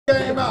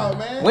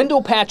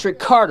Wendell Patrick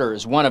Carter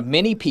is one of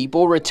many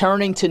people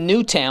returning to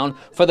Newtown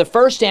for the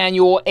first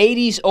annual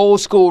 80s Old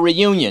School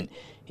reunion.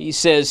 He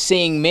says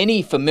seeing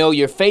many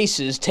familiar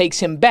faces takes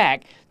him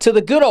back to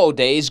the good old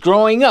days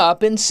growing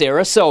up in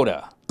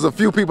Sarasota. There's a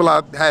few people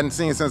I hadn't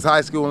seen since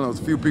high school, and there was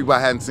a few people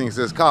I hadn't seen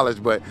since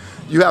college, but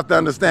you have to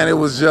understand it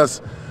was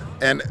just,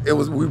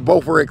 we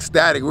both were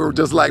ecstatic. We were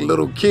just like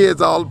little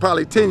kids, all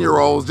probably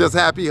 10-year-olds, just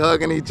happy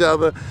hugging each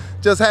other,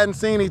 just hadn't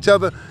seen each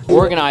other.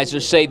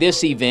 Organizers say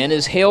this event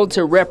is held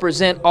to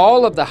represent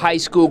all of the high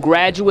school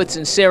graduates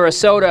in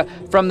Sarasota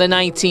from the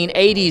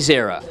 1980s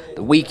era.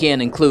 The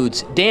weekend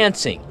includes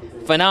dancing,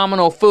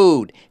 phenomenal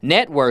food,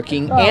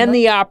 networking, and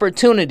the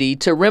opportunity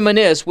to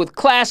reminisce with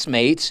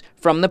classmates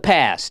from the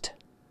past.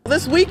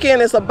 This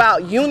weekend is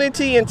about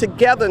unity and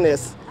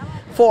togetherness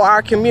for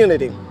our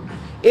community.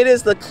 It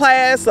is the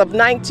class of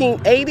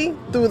 1980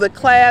 through the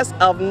class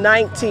of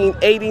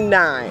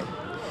 1989.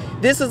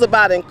 This is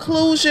about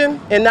inclusion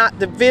and not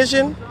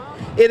division.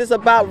 It is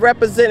about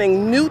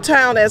representing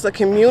Newtown as a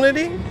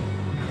community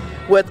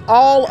with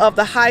all of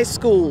the high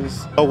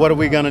schools. What are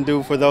we going to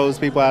do for those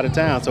people out of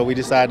town? So we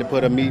decided to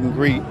put a meet and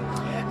greet,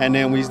 and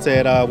then we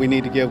said we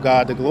need to give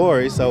God the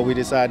glory, so we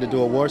decided to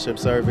do a worship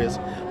service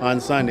on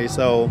Sunday.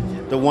 So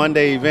the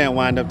one-day event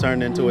wound up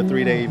turning into a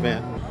 3-day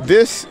event.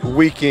 This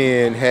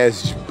weekend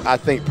has, I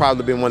think,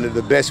 probably been one of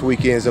the best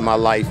weekends of my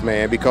life,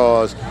 man,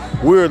 because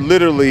we're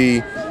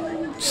literally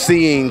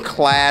seeing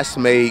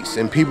classmates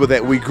and people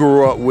that we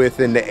grew up with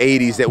in the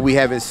 80s that we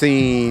haven't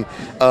seen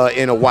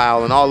in a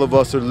while, and all of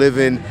us are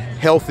living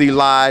healthy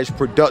lives,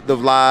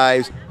 productive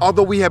lives.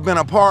 Although we have been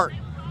apart,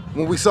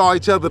 when we saw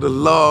each other, the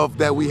love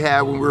that we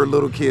had when we were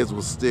little kids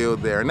was still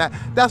there. And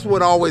that's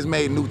what always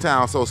made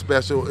Newtown so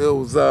special. It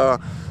was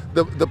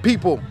the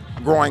people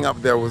growing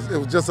up there. It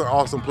was just an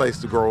awesome place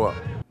to grow up.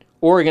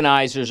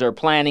 Organizers are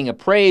planning a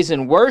praise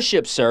and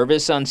worship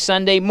service on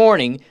Sunday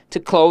morning to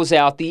close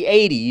out the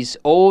 80s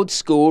Old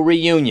School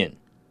reunion.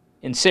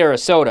 In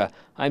Sarasota,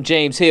 I'm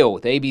James Hill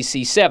with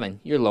ABC 7,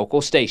 your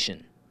local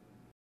station.